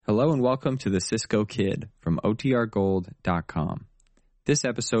Hello and welcome to the Cisco Kid from OTRGold.com. This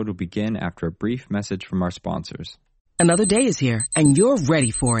episode will begin after a brief message from our sponsors. Another day is here, and you're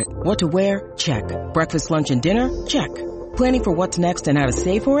ready for it. What to wear? Check. Breakfast, lunch, and dinner? Check. Planning for what's next and how to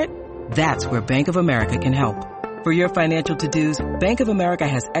save for it? That's where Bank of America can help. For your financial to-dos, Bank of America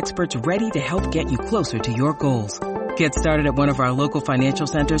has experts ready to help get you closer to your goals. Get started at one of our local financial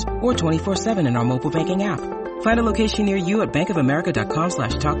centers or 24/7 in our mobile banking app. Find a location near you at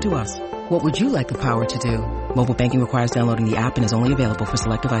bankofamerica.com/talktous. What would you like the power to do? Mobile banking requires downloading the app and is only available for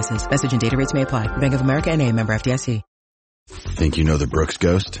select devices. Message and data rates may apply. Bank of America N.A., member FDIC. Think you know the Brooks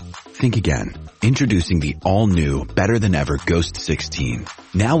Ghost? Think again. Introducing the all-new, better-than-ever Ghost 16.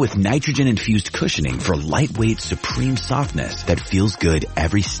 Now with nitrogen-infused cushioning for lightweight, supreme softness that feels good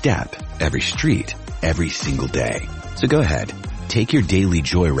every step, every street, every single day. So go ahead. Take your daily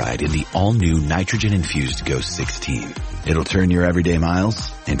joyride in the all-new nitrogen-infused Ghost 16. It'll turn your everyday miles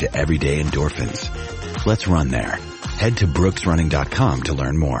into everyday endorphins. Let's run there. Head to brooksrunning.com to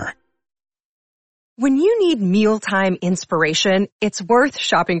learn more. When you need mealtime inspiration, it's worth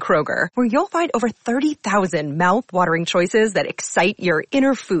shopping Kroger, where you'll find over 30,000 mouth-watering choices that excite your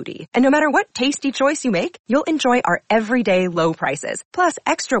inner foodie. And no matter what tasty choice you make, you'll enjoy our everyday low prices, plus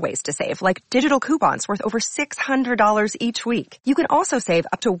extra ways to save, like digital coupons worth over $600 each week. You can also save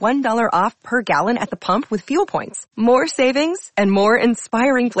up to $1 off per gallon at the pump with fuel points. More savings and more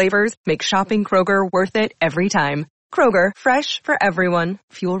inspiring flavors make shopping Kroger worth it every time. Kroger, fresh for everyone.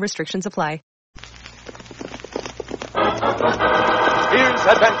 Fuel restrictions apply. Here's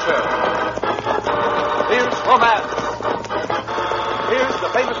adventure. Here's romance. Here's the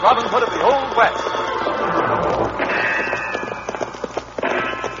famous Robin Hood of the Old West.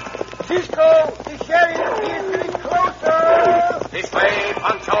 Cisco, the sheriff is getting closer. This way,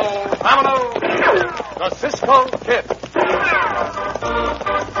 Pancho. Vámonos. The Cisco Kid.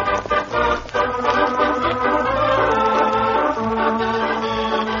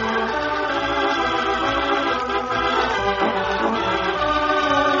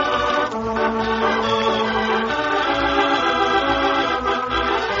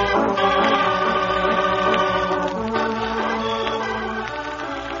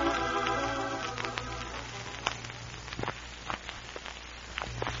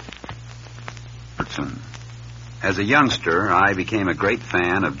 As a youngster, I became a great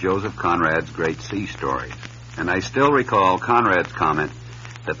fan of Joseph Conrad's great sea stories, and I still recall Conrad's comment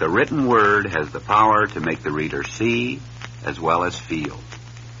that the written word has the power to make the reader see as well as feel.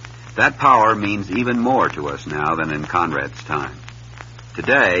 That power means even more to us now than in Conrad's time.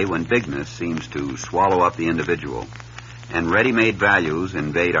 Today, when bigness seems to swallow up the individual and ready-made values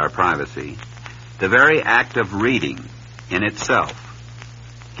invade our privacy, the very act of reading in itself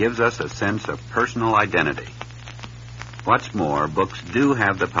gives us a sense of personal identity. What's more, books do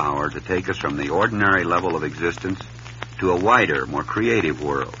have the power to take us from the ordinary level of existence to a wider, more creative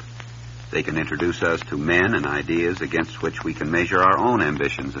world. They can introduce us to men and ideas against which we can measure our own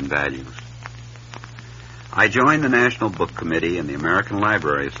ambitions and values. I join the National Book Committee and the American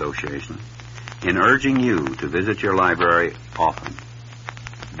Library Association in urging you to visit your library often.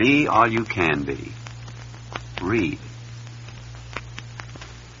 Be all you can be. Read.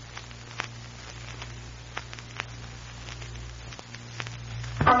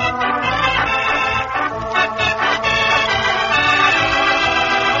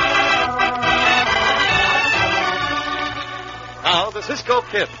 Now, the Cisco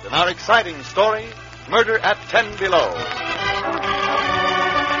Kid in our exciting story, Murder at 10 Below.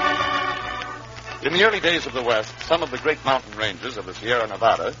 In the early days of the West, some of the great mountain ranges of the Sierra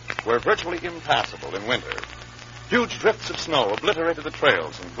Nevada were virtually impassable in winter. Huge drifts of snow obliterated the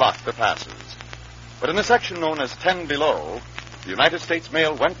trails and blocked the passes. But in the section known as 10 Below, the United States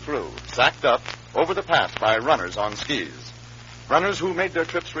mail went through, sacked up, over the pass by runners on skis. Runners who made their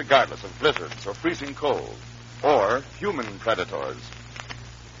trips regardless of blizzards or freezing cold, or human predators.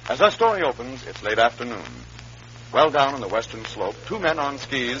 As our story opens, it's late afternoon. Well down on the western slope, two men on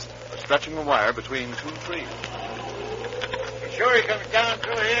skis are stretching a wire between two trees. You sure he comes down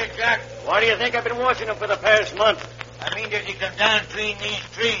through here, Jack? Why do you think I've been watching him for the past month? I mean, does he come down between these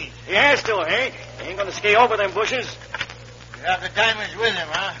trees? He has to, Hank. He ain't gonna ski over them bushes. You have the diamonds with him,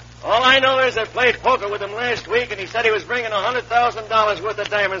 huh? All I know is I played poker with him last week, and he said he was bringing $100,000 worth of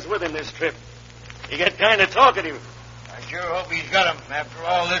diamonds with him this trip. He got kind of talkative. I sure hope he's got them after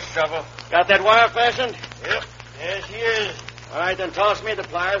all this trouble. Got that wire fastened? Yep. Yes, he is. All right, then toss me the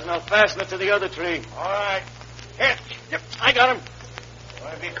pliers, and I'll fasten it to the other tree. All right. Here. Yep, I got him.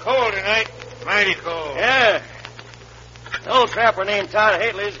 Well, it'll be cold tonight. Mighty cold. Yeah. An old trapper named Todd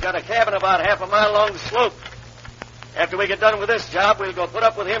Haley's got a cabin about half a mile along the slope. After we get done with this job, we'll go put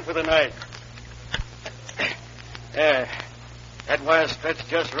up with him for the night. That wire stretched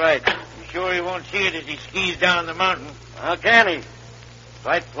just right. You sure he won't see it as he skis down the mountain? How can he?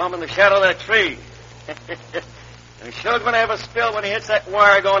 Right plumb in the shadow of that tree. And he's sure going to have a spill when he hits that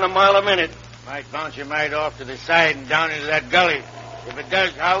wire going a mile a minute. Might bounce him right off to the side and down into that gully. If it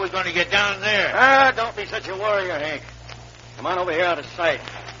does, how are we going to get down there? Don't be such a worrier, Hank. Come on over here out of sight.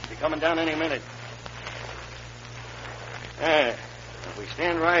 He'll be coming down any minute. If we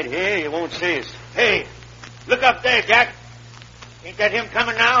stand right here, you won't see us. Hey, look up there, Jack. Ain't that him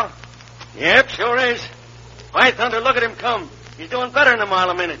coming now? Yep, sure is. By thunder, look at him come. He's doing better than a mile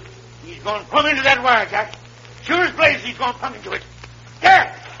a minute. He's going plumb into that wire, Jack. Sure as blazes, he's going plumb into it.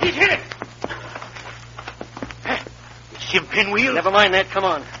 There! He's hit it! It's Jim Pinwheel. Never mind that. Come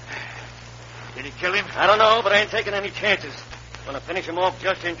on. Did he kill him? I don't know, but I ain't taking any chances. Gonna finish him off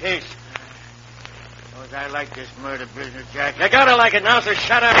just in case. Because I like this murder business, Jack. You gotta like it now, so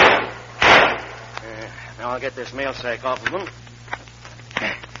shut up. Now I'll get this mail sack off of him.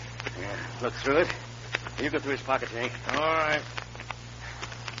 Look through it. You go through his pockets, Hank. All right.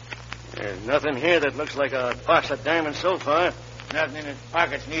 There's nothing here that looks like a box of diamonds so far. Nothing in his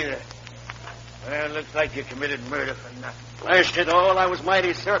pockets, neither. Well, it looks like you committed murder for nothing. Blast it all. I was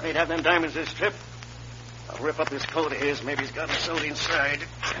mighty certain he'd have them diamonds this trip. I'll rip up this coat of his. Maybe he's got them sewed inside.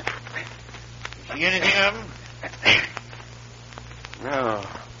 See anything of him? No.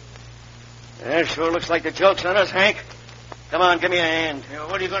 That sure looks like the joke's on us, Hank. Come on, give me a hand.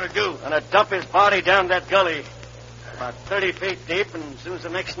 What are you going to do? I'm going to dump his body down that gully. About 30 feet deep, and as soon as the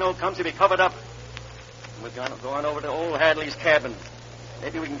next snow comes, he'll be covered up. And we're going to go on over to old Hadley's cabin.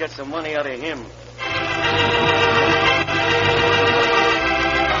 Maybe we can get some money out of him.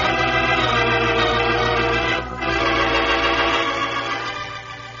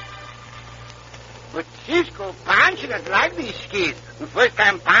 But Cisco, Pancho doesn't like these skis. The first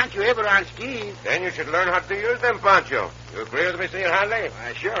time Pancho ever on skis. Then you should learn how to use them, Pancho. You agree with me, Senor Hadley?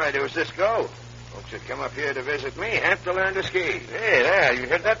 Sure I do, Cisco. Folks that come up here to visit me have to learn to ski. Hey, there, you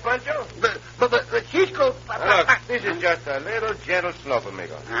heard that, Pancho? But Cisco... Look, this is just a little gentle slope,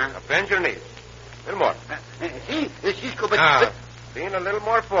 amigo. Now bend your knees. A little more. See, Cisco, but... Now, lean a little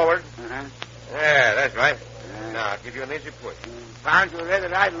more forward. Uh-huh. Yeah, that's right. Now, I'll give you an easy push. Pancho read the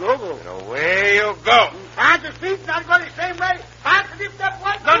right logo. And away you go. Pancho's feet not going the same way. Pancho, lift that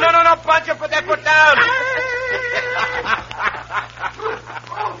one. No, Pancho, put that foot down.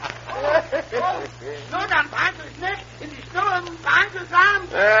 Snow down Pancho's neck, in the snow on Pancho's arms.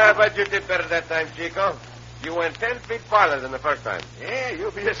 But you did better that time, Chico. You went 10 feet farther than the first time. Yeah,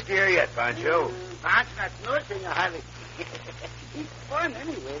 you'll be a skier yet, Pancho. Pancho not know, Senor Harley. It's fun,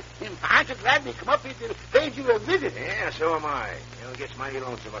 anyway. And Pancho glad we come up here to pay you a visit. Yeah, so am I. It gets mighty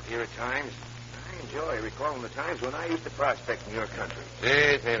lonesome up here at times. I enjoy recalling the times when I used to prospect in your country.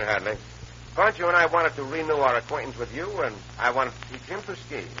 See, Senor Hadley. Pancho and I wanted to renew our acquaintance with you, and I wanted to teach him to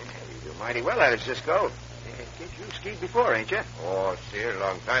ski. Yeah, you do mighty well at it, Cisco. Kid, you skied before, ain't you? Oh, sir, a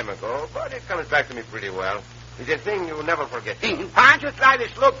long time ago, but it comes back to me pretty well. It's a thing you'll never forget. Pancho try the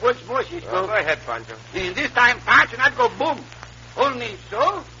slope once more, Cisco. Oh, go ahead, Pancho. And this time Pancho not go boom. Only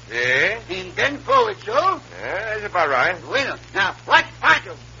so. Yeah? And then forward so. Yeah, that's about right. Bueno. Now, watch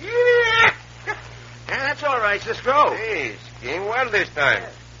Pancho. Yeah, that's all right, Cisco. Hey, skiing well this time.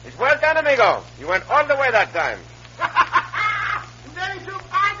 It's well done, amigo. You went all the way that time. Very soon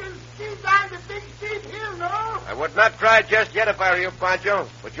Pancho ski down the big steep hill, no? I would not try just yet if I were you, Pancho,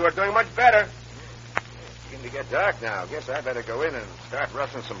 but you are doing much better. It's beginning to get dark now. Guess I better go in and start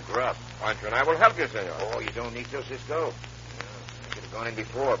rustling some grub. Pancho and I will help you, senor. Oh, you don't need to, Cisco. I could have gone in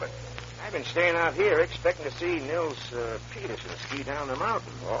before, but I've been staying out here expecting to see Nils Peterson ski down the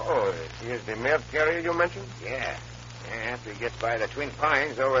mountain. Oh, he is the mail carrier you mentioned? Yeah. After he gets by the Twin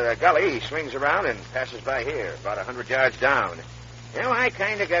Pines over the gully, he swings around and passes by here, about 100 yards down. You know, I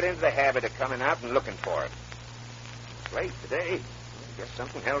kind of got into the habit of coming out and looking for it. It's late today. I guess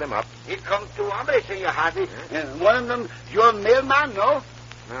something held him up. Here comes two hombres, Senor Harvey. And one of them, your mailman, no?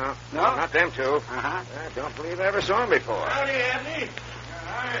 No, not them two. Uh-huh. I don't believe I ever saw him before. Howdy, Andy.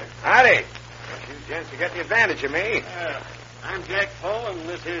 Howdy. You gents, you got the advantage of me. I'm Jack Poe, and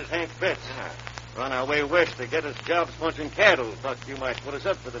this here's Hank Betts. We're on our way west to get us jobs punching cattle. Thought you might put us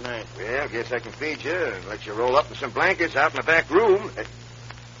up for the night. Well, guess I can feed you and let you roll up in some blankets out in the back room.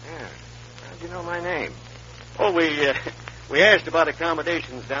 Yeah. How'd you know my name? Oh, we asked about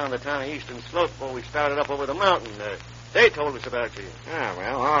accommodations down the town of Eastern Slope before we started up over the mountain. They told us about you. Ah,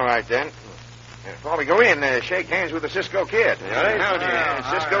 well, all right then. Before we go in, shake hands with the Cisco Kid.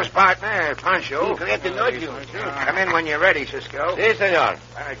 Howdy. Cisco's partner, Pancho. Glad to know you. Come in when you're ready, Cisco. Si, senor. All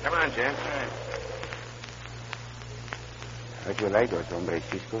right, come on, Jim. How'd you like those hombres,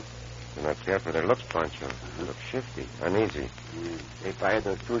 Cisco? Do not care for their looks, Pancho. They look shifty, uneasy. They fired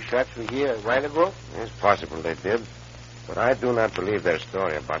those 2 shots we hear a while ago? It's possible they did. But I do not believe their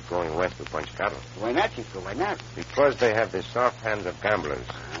story about going west to punch cattle. Why not, Cisco? Why not? Because they have the soft hands of gamblers.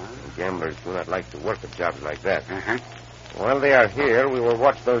 And gamblers do not like to work at jobs like that. While they are here, we will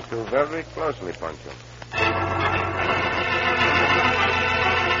watch those 2 very closely, Pancho.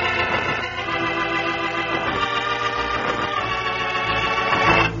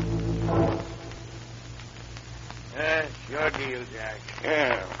 Your deal, Jack.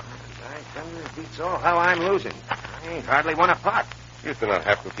 Yeah. My goodness, beats all how I'm losing. I ain't hardly won a pot. You do not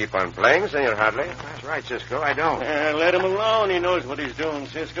have to keep on playing, Senor Hadley. That's right, Cisco. I don't. Let him alone. He knows what he's doing,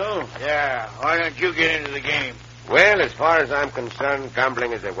 Cisco. Yeah. Why don't you get into the game? Well, as far as I'm concerned,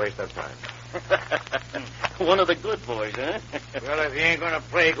 gambling is a waste of time. One of the good boys, huh? Well, if you ain't going to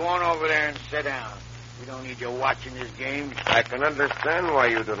play, go on over there and sit down. We don't need you watching this game. I can understand why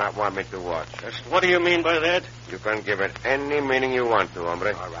you do not want me to watch. What do you mean by that? You can give it any meaning you want to,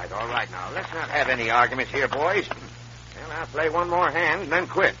 hombre. All right. Now, let's not have any arguments here, boys. Well, I'll play one more hand and then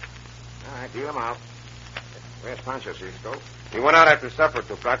quit. All right, deal them out. Where's Pancho, Cisco? He went out after supper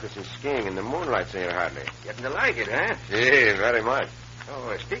to practice his skiing in the moonlight, Senor Hadley. Getting to like it, huh? Gee, very much.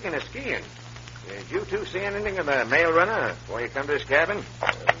 Oh, speaking of skiing, did you 2 see anything of the mail runner before you come to this cabin?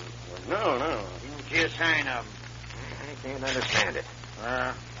 No. Didn't see a sign of him. I can't understand it.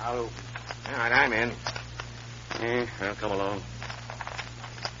 All right, I'm in. I'll come along.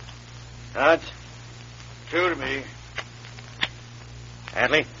 Odds? 2 to me.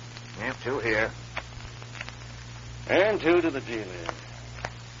 Hadley? Yeah, 2 here. And 2 to the dealer.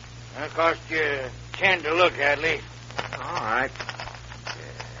 That'll cost you 10 to look, Hadley. All right.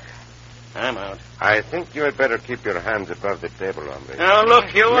 I'm out. I think you had better keep your hands above the table, hombre. Now,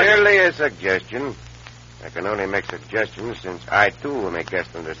 look, you... Merely a suggestion. I can only make suggestions since I, too, am a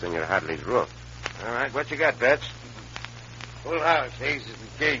guest under Senor Hadley's roof. All right, what you got, Bets? Full house, aces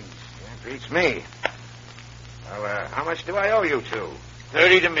and kings. That beats me. Well, how much do I owe you 2?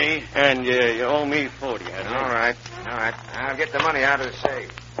 30 to me, and you owe me 40. Hadley. All right. I'll get the money out of the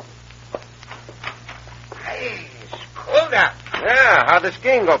safe. Hey, it's cold out. Yeah, how'd the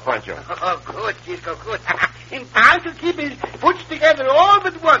skiing go, Pancho? Oh, good, Cisco, good. And Pancho keep his foots together all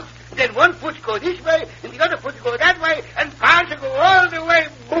but once. Then one foot go this way, and the other foot go that way, and Pancho go all the way,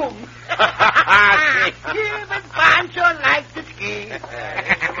 boom. Yeah, but Pancho likes to ski.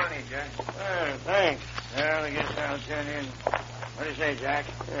 Here's your money, Judge. Thanks. Well, I guess I'll turn in. What do you say, Jack?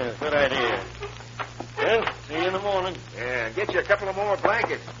 Yeah, good idea. Well, see you in the morning. Yeah, get you a couple of more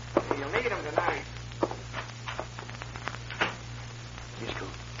blankets. You'll need them tonight. Cisco,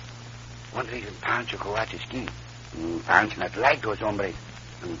 one reason Pancho go out to ski. Pancho not like those hombres.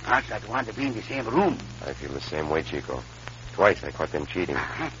 Pancho not want to be in the same room. I feel the same way, Chico. Twice I caught them cheating.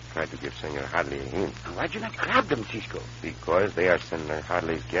 Tried to give Senor Hadley a hint. Why'd you not grab them, Cisco? Because they are Senor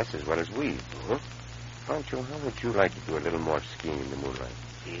Hadley's guests as well as we. Pancho, how would you like to do a little more skiing in the moonlight?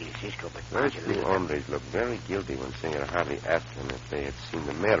 Cisco, but Those Pancho... 2 hombres looked very guilty when Senor Hadley asked them if they had seen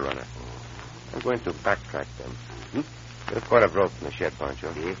the mail runner. I'm going to backtrack them. Get a cord of rope in the shed,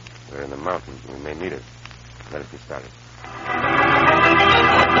 Pancho. We're in the mountains. We may need it. Let us get started.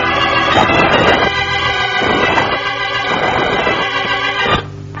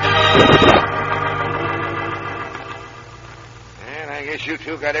 And I guess you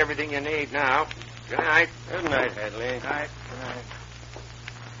 2 got everything you need now. Good night. Good night, Hadley. Good night.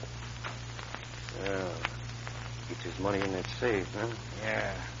 Well, keeps his money in that safe, huh?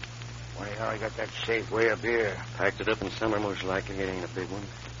 Yeah. Funny how I got that safe way up here. Packed it up in summer, most likely. It ain't a big one.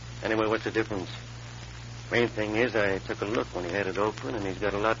 Anyway, what's the difference? Main thing is I took a look when he had it open, and he's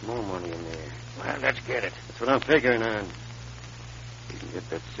got a lot more money in there. Well, let's get it. That's what I'm figuring on. You can get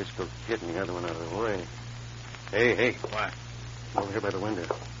that Cisco kid and the other one out of the way. Hey. What? Over here by the window.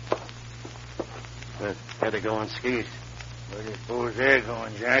 There they go on skis. Where do you suppose they're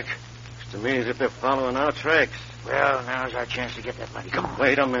going, Jack? Looks to me as if they're following our tracks. Well, now's our chance to get that money. Come on.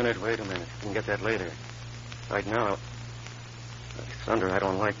 Wait a minute. We can get that later. Right now, thunder, I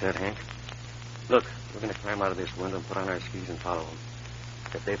don't like that, Hank. Look, we're going to climb out of this window and put on our skis and follow them.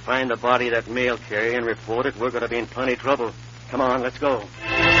 If they find the body of that mail carrier and report it, we're going to be in plenty of trouble. Come on, let's go.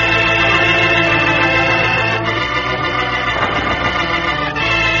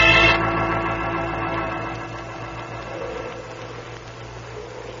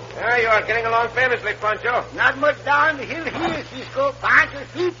 You are getting along famously, Pancho. Not much down the hill here, Cisco. Pancho's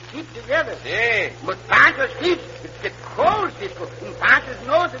feet keep together. Si. But Pancho's feet, it's get cold, Cisco. And Pancho's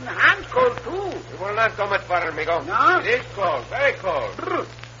nose and hands cold, too. You will not go much further, amigo. No? It is cold, very cold.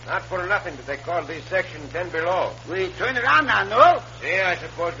 Not for nothing that they call this section 10 below. We turn around now, no? See, I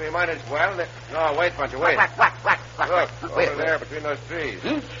suppose we might as well. No, wait, Pancho, wait. What? Look, over there between those trees.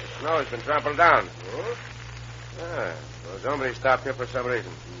 The snow's been trampled down. Those hombres stopped here for some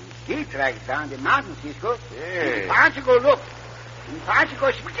reason. Ski tracks down the mountain, Cisco. Yes. Pancho, go look. Pancho, go...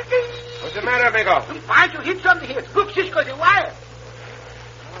 What's the matter, amigo? Pancho, hit something here. Look, Cisco, the wire.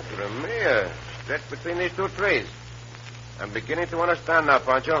 Madre mia. Stretched between these two trees. I'm beginning to understand now,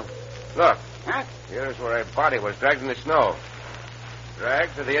 Pancho. Look. Huh? Here's where a body was dragged in the snow.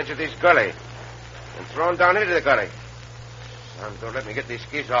 Dragged to the edge of this gully. And thrown down into the gully. Don't let me get these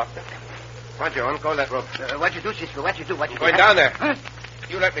skis off. Pancho, uncall that rope. What you do, Cisco? What you do? Going down there. Huh?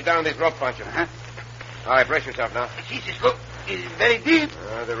 You let me down this rope, Pancho. Uh-huh. All right, brace yourself now. See, Cisco, it's very deep.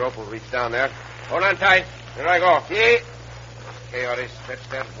 The rope will reach down there. Hold on tight. Here I go. See? Okay, Otis, stretch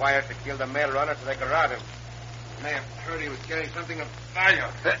that wire to kill the mail runner so they can rob him. May have heard he was carrying something of value.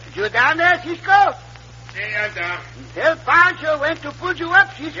 You down there, Cisco? See, I'm down. Tell Pancho when to pull you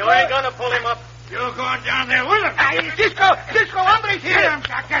up, Cisco. You ain't gonna pull him up. You're going down there with him. Cisco, hombres here. Get him,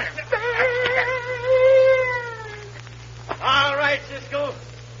 Jack, get him. All right, Cisco.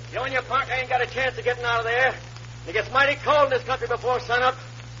 You and your partner ain't got a chance of getting out of there. It gets mighty cold in this country before sunup.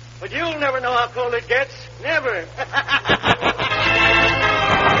 But you'll never know how cold it gets. Never.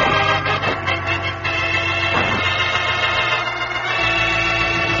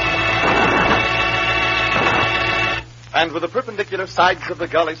 And with the perpendicular sides of the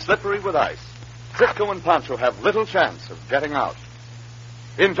gully slippery with ice, Cisco and Pancho have little chance of getting out.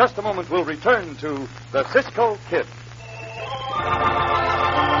 In just a moment, we'll return to the Cisco Kid.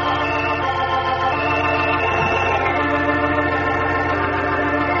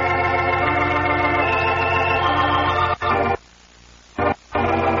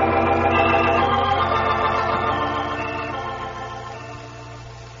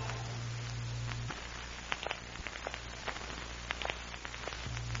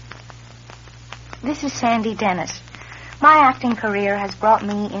 This is Sandy Dennis. My acting career has brought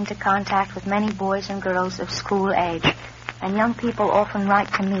me into contact with many boys and girls of school age, and young people often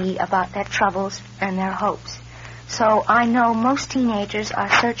write to me about their troubles and their hopes. So I know most teenagers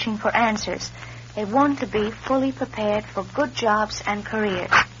are searching for answers. They want to be fully prepared for good jobs and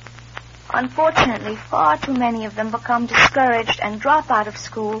careers. Unfortunately, far too many of them become discouraged and drop out of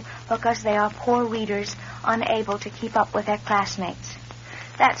school because they are poor readers, unable to keep up with their classmates.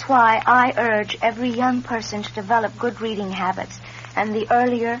 That's why I urge every young person to develop good reading habits, and the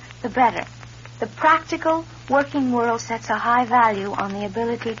earlier, the better. The practical, working world sets a high value on the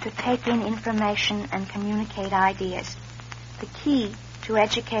ability to take in information and communicate ideas. The key to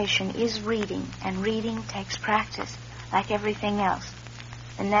education is reading, and reading takes practice, like everything else.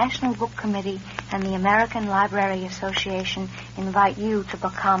 The National Book Committee and the American Library Association invite you to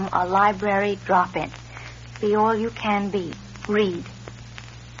become a library drop-in. Be all you can be. Read.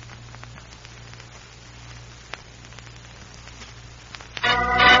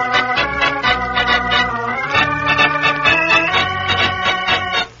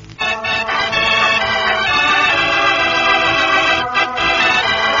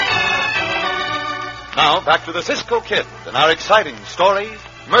 Now, back to the Cisco Kid and our exciting story,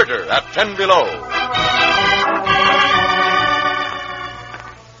 Murder at 10 Below.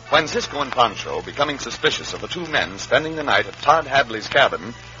 When Cisco and Pancho, becoming suspicious of the two men spending the night at Todd Hadley's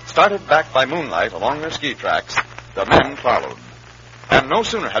cabin, started back by moonlight along their ski tracks, the men followed. And no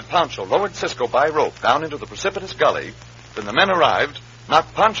sooner had Pancho lowered Cisco by rope down into the precipitous gully than the men arrived,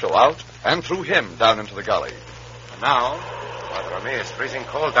 knocked Pancho out, and threw him down into the gully. And now... Madre mia, it's freezing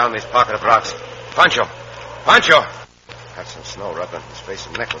cold down this pocket of rocks. Pancho! Got some snow rubbed on his face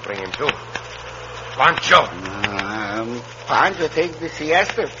and neck will bring him to. Pancho! Pancho, take the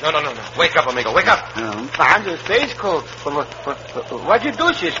siesta. No. Wake up, amigo. Wake up. Pancho's face cold. What you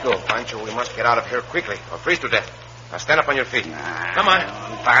do, Cisco? Pancho, we must get out of here quickly or freeze to death. Now stand up on your feet. Come on.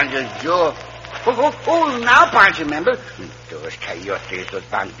 Pancho's jaw. Now, Pancho, remember? Those coyotes, those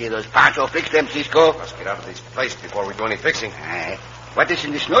bandidos. Pancho, fix them, Cisco. Must get out of this place before we do any fixing. What is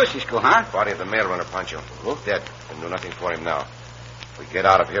in the snow, Cisco, huh? Body of the mail runner, Pancho. Dead. Can do nothing for him now. If we get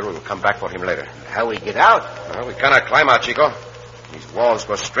out of here, we will come back for him later. How we get out? Well, we cannot climb out, Chico. These walls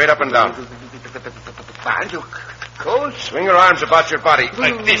go straight up and down. Pancho, cold. Swing your arms about your body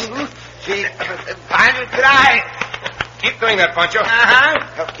like this. See, Pancho, try. Keep doing that, Pancho.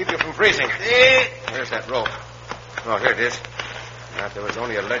 Help keep you from freezing. See? Where's that rope? Oh, here it is. Now, if there was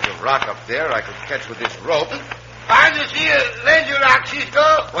only a ledge of rock up there, I could catch with this rope. Pancho, see a ledge of rock,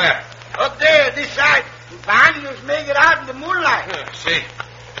 Cisco? Where? Up there, this side. Pancho, just make it out in the moonlight. See?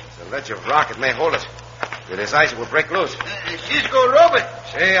 It's a ledge of rock. It may hold us. With this ice, it will break loose. Cisco, rope it.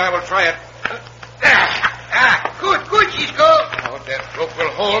 See, I will try it. Good, Cisco. Oh, that rope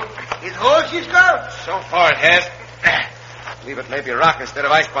will hold. It holds, Cisco? So far, it has. Leave it maybe rock instead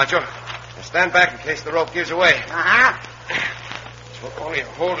of ice, Pancho. Now stand back in case the rope gives away. Uh-huh. This will only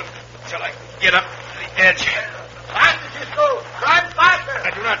hold it until I get up to the edge. Faster, Cisco. Run faster.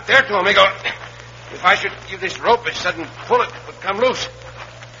 I do not dare to, amigo. If I should give this rope a sudden pull, it would come loose.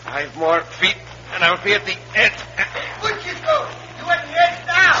 5 more feet, and I will be at the edge. Good, Cisco. You at the edge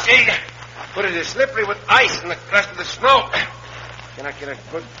now. See, but it is slippery with ice and the crust of the snow. Cannot get a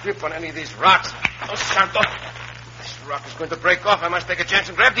good grip on any of these rocks. Oh, Santo. This rock is going to break off. I must take a chance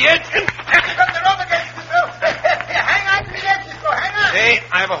and grab the edge. Pick up the rope again, Cisco. Hang on to the edge, Cisco. Hang on. See,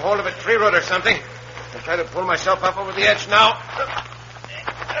 I have a hold of a tree root or something. I'll try to pull myself up over the edge now.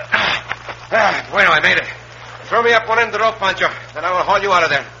 Bueno, I made it. Throw me up one end of the rope, Pancho. Then I will haul you out of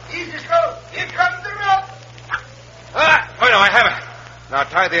there. Easy, Cisco. Here comes the rope. Bueno, I have it. Now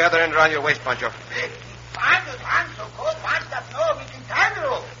tie the other end around your waist, Pancho. Pancho, cold. No, we can tie the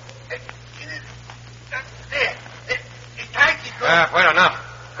rope. There. It's tight, Cisco. Bueno, now.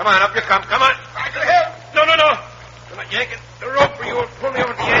 Come on, up you come. Come on. Pancho, help. No. I'm not yanking the rope or you will pull me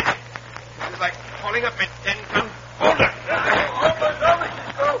over the edge. This is like pulling up a 10-ton boulder. Over,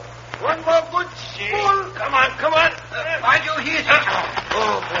 Cisco. One more good pull. Come on. Pancho, here, Cisco.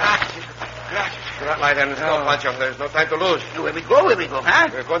 Oh, gracias. Do not lie there in the snow, Pancho. There's no time to lose. Where we go, huh?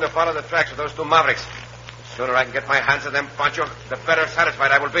 We're going to follow the tracks of those 2 mavericks. The sooner I can get my hands on them, Pancho, the better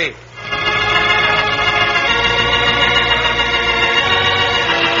satisfied I will be.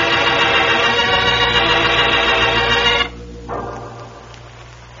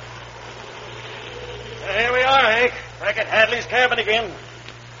 Here we are, Hank. Back at Hadley's cabin again.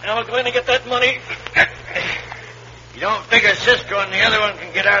 Now we're going to get that money. You don't figure Cisco and the other one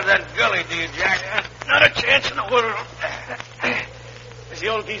can get out of that gully, do you, Jack? Not a chance in the world. Has the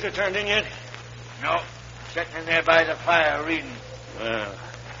old geezer turned in yet? No. Sitting in there by the fire reading. Well,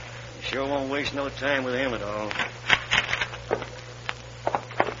 you sure won't waste no time with him at all.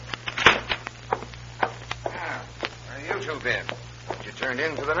 Where you two been? You turned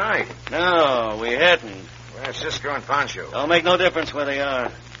in for the night. No, we hadn't. Where's Cisco and Pancho? Don't make no difference where they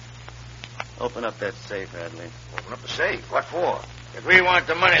are. Open up that safe, Hadley. Open up the safe. What for? If we want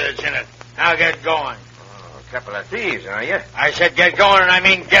the money that's in it, now get going. Oh, a couple of thieves, are you? I said get going, and I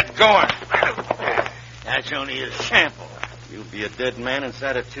mean get going. That's only a sample. You'll be a dead man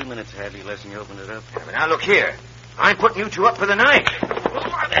inside of 2 minutes, Hadley, unless you open it up. Yeah, but now look here. I'm putting you two up for the night. All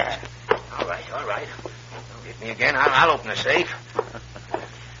right. Don't hit me again. I'll open the safe.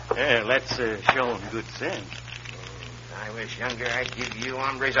 Yeah, let's show him good sense. I wish younger I'd give you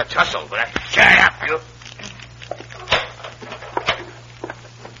hombres a tussle, but shut up, you.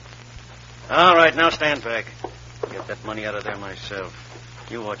 All right, now stand back. Get that money out of there myself.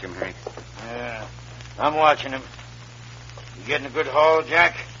 You watch him, Hank. Yeah, I'm watching him. You getting a good haul,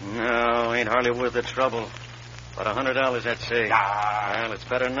 Jack? No, ain't hardly worth the trouble. About $100, I'd say. Well, it's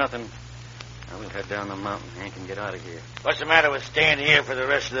better than nothing. Now we'll head down the mountain, Hank, and get out of here. What's the matter with staying here for the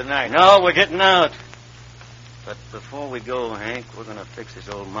rest of the night? No, we're getting out. But before we go, Hank, we're going to fix this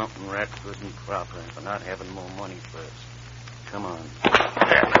old mountain rat good and proper for not having more money first. Come on.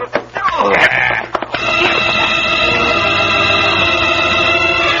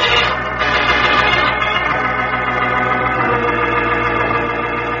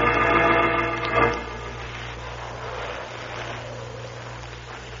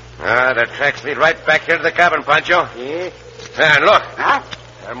 The tracks lead right back here to the cabin, Pancho. Yeah? And look. Huh?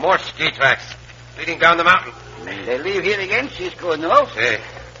 There are more ski tracks leading down the mountain. They leave here again, Cisco, no? See,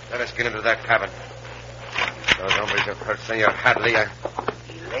 let us get into that cabin. Those hombres have hurt Senor Hadley.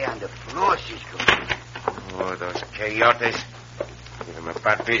 He lay on the floor, Cisco. Oh, those coyotes. Give him a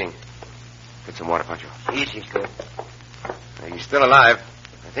bad beating. Get some water, Pancho. See, Cisco. He's still alive.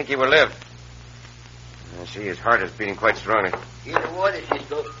 I think he will live. I see his heart is beating quite strongly. Here's the water,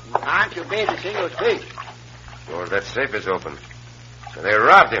 Cisco. Pancho bathed the Senor's face. Door of that safe is open. So they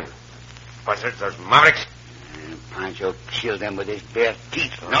robbed him. Buzzards, those mavericks. Pancho killed them with his bare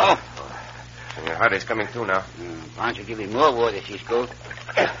teeth, no? Senor Hadley's coming too now. Pancho give him more water, Cisco.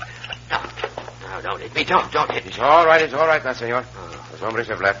 No, don't hit me. Don't hit me. It's all right now, senor. Those hombres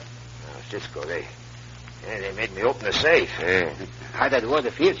have left. Cisco, they made me open the safe. Yeah. How'd that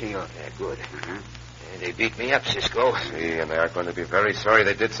water feel, Senor? Yeah, good. And they beat me up, Cisco. See, and they are going to be very sorry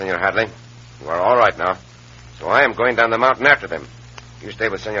they did, Senor Hadley. You are all right now. So I am going down the mountain after them. You stay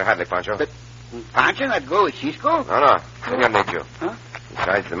with Senor Hadley, Pancho. But Pancho not go with Cisco? No. Senor needs you. Huh?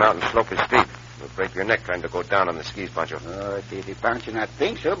 Besides, the mountain slope is steep. It will break your neck trying to go down on the skis, Pancho. The Pancho not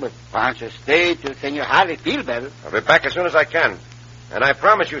think so, but Pancho stay till Senor Harley feel better. I'll be back as soon as I can. And I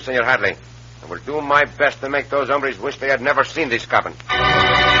promise you, Senor Hadley, I will do my best to make those hombres wish they had never seen this cabin.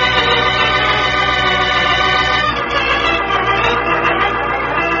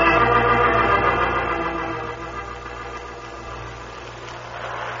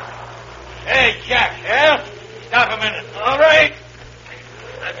 Hey, Jack, yeah? Stop a minute. All right.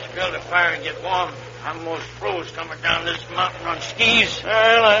 Let's build a fire and get warm. I'm almost froze coming down this mountain on skis.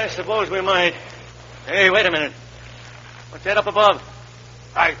 Well, I suppose we might. Hey, wait a minute. What's that up above?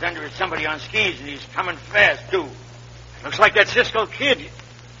 By thunder, it's somebody on skis, and he's coming fast, too. Looks like that Cisco kid.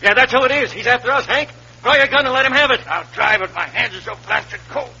 Yeah, that's who it is. He's after us, Hank. Throw your gun and let him have it. I'll try, but my hands are so blasted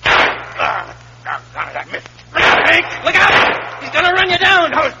cold. Doggone it, I missed. Look out, Hank! Look out! He's gonna run you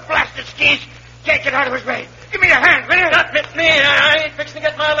down! Those blasted skis! Can't get out of his way. Give me a hand, will you? Not with me. I ain't fixing to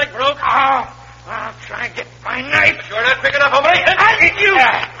get my leg broke. Oh, I'll try and get my knife. You're not picking up, hombre. I'll hit you.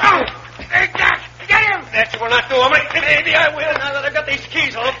 Hey, Jack, get him. That you will not do, hombre. Maybe I will now that I've got these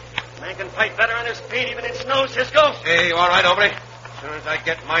skis off. Man can fight better on his feet even in snow, Cisco. Hey, all right, hombre. As soon as I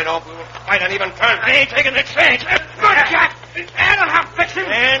get mine off, we will fight on even terms. I ain't taking the chance. Good, Jack. That'll help fix him.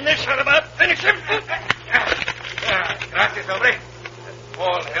 And this should about finish him. Gracias, hombre.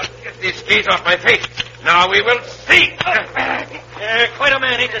 All help get these skis off my face. Now we will see. Quite a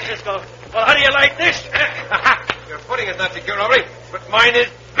man, ain't you, Cisco? Well, how do you like this? Your footing is not secure, hombre, but mine is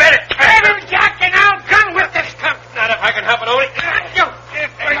better. Have him, Jack, and I'll gun with this cup. Not if I can help it, hombre.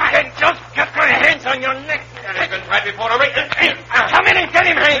 Just get my hands on your neck. I've been tried before, hombre. Come in and get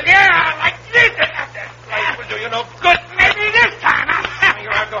him, Hank. Yeah, like this. Life will do you no good. Maybe this time.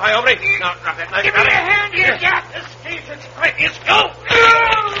 Your arm too high, hombre. Now, drop that knife. Give me a hand here, Jack. This skis is straight. Let's go.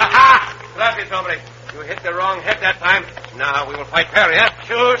 Gracias, hombre. You hit the wrong head that time. Now we will fight fair, yeah?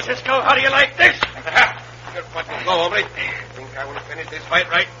 Sure, Cisco. How do you like this? Good fucking go, hombre. I think I will finish this fight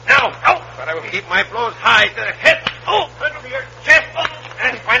right now. But I will keep my blows high to the head. Into your chest.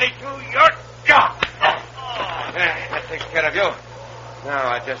 And finally to your jaw. That takes care of you.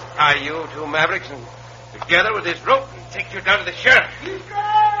 Now I just tie you two mavericks and together with this rope and take you down to the sheriff. Cisco!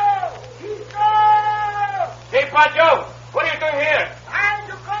 Hey, Pancho, what are you doing here? Time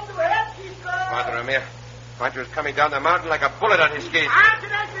to come to help, Cisco! Madre mia. Pancho is coming down the mountain like a bullet on his skis. Answer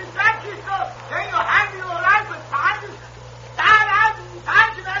that is right, Cisco. Then you'll have me all right, but Pancho, start out and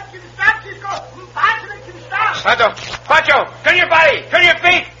Pancho that can stop, Cisco. Pancho that can stop. Pancho, turn your body, turn your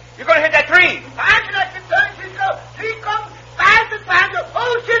feet. You're going to hit that tree. Pancho that can turn, Cisco. Tree comes fast and Pancho.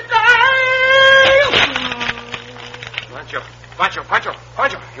 Oh, Cisco!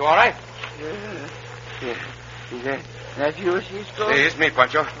 Pancho, you all right? Yeah. Is that you, Cisco? It's me,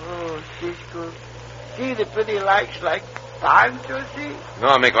 Pancho. Oh, Cisco. See the pretty lights like Pancho, see?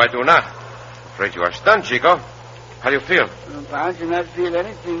 No, amigo, I do not. Afraid you are stunned, Chico. How do you feel? Pancho not feel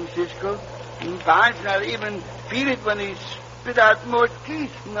anything, Cisco. Pancho not even feel it when he spit out more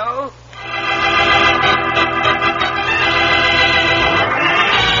teeth, no?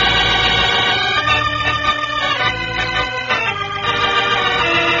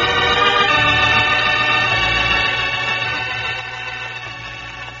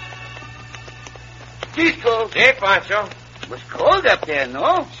 Cisco. Si, Pancho. It was cold up there,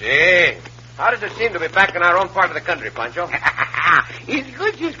 no? Si. How does it seem to be back in our own part of the country, Pancho? It's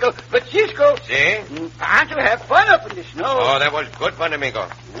good, Cisco. But, Cisco... Si? Pancho have fun up in the snow. Oh, that was good fun, amigo.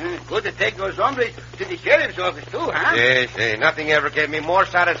 Good to take those hombres to the sheriff's office, too, huh? Si. Nothing ever gave me more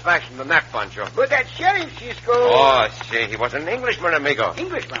satisfaction than that, Pancho. But that sheriff, Cisco... Oh, si. He was an Englishman, amigo.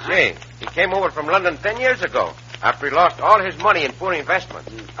 Englishman, huh? Si. He came over from London 10 years ago, after he lost all his money in poor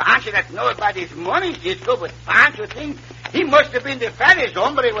investments. Pancho doesn't know about his money, Cisco, but Pancho thinks he must have been the fattest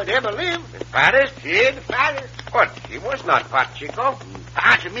hombre would ever live. The fattest? Yeah, the fattest. What? He was not fat, Chico.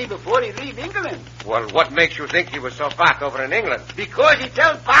 Pancho me before he leave England. Well, what makes you think he was so fat over in England? Because he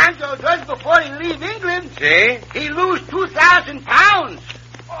tells Pancho just before he leave England. See? He lose 2,000 pounds.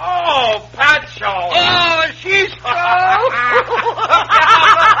 Oh, Pancho. Oh, Cisco.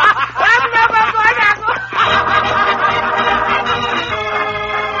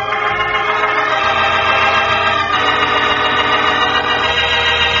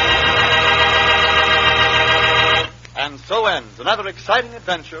 And so ends another exciting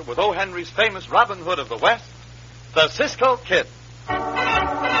adventure with O. Henry's famous Robin Hood of the West, the Cisco Kid.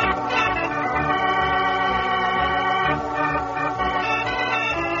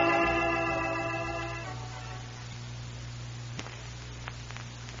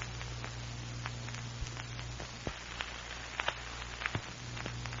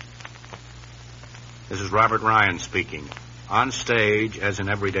 This is Robert Ryan speaking. On stage, as in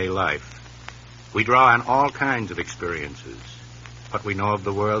everyday life. We draw on all kinds of experiences. What we know of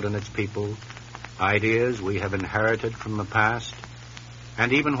the world and its people, ideas we have inherited from the past,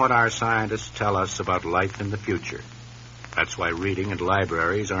 and even what our scientists tell us about life in the future. That's why reading and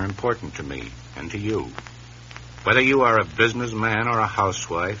libraries are important to me and to you. Whether you are a businessman or a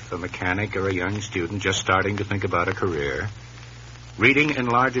housewife, a mechanic or a young student just starting to think about a career, reading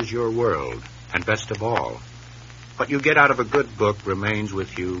enlarges your world, and best of all, what you get out of a good book remains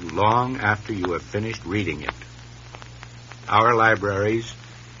with you long after you have finished reading it. Our libraries,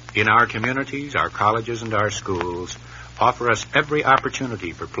 in our communities, our colleges, and our schools, offer us every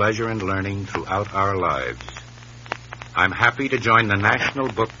opportunity for pleasure and learning throughout our lives. I'm happy to join the National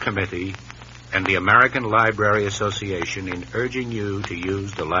Book Committee and the American Library Association in urging you to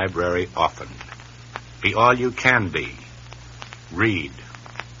use the library often. Be all you can be. Read.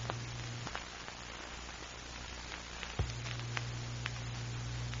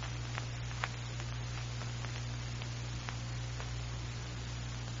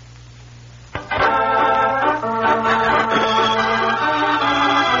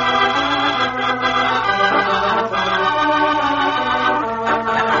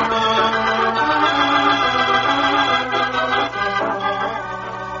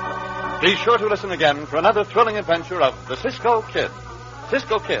 Be sure to listen again for another thrilling adventure of the Cisco Kid.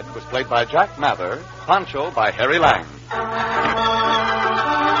 Cisco Kid was played by Jack Mather, Pancho by Harry Lang.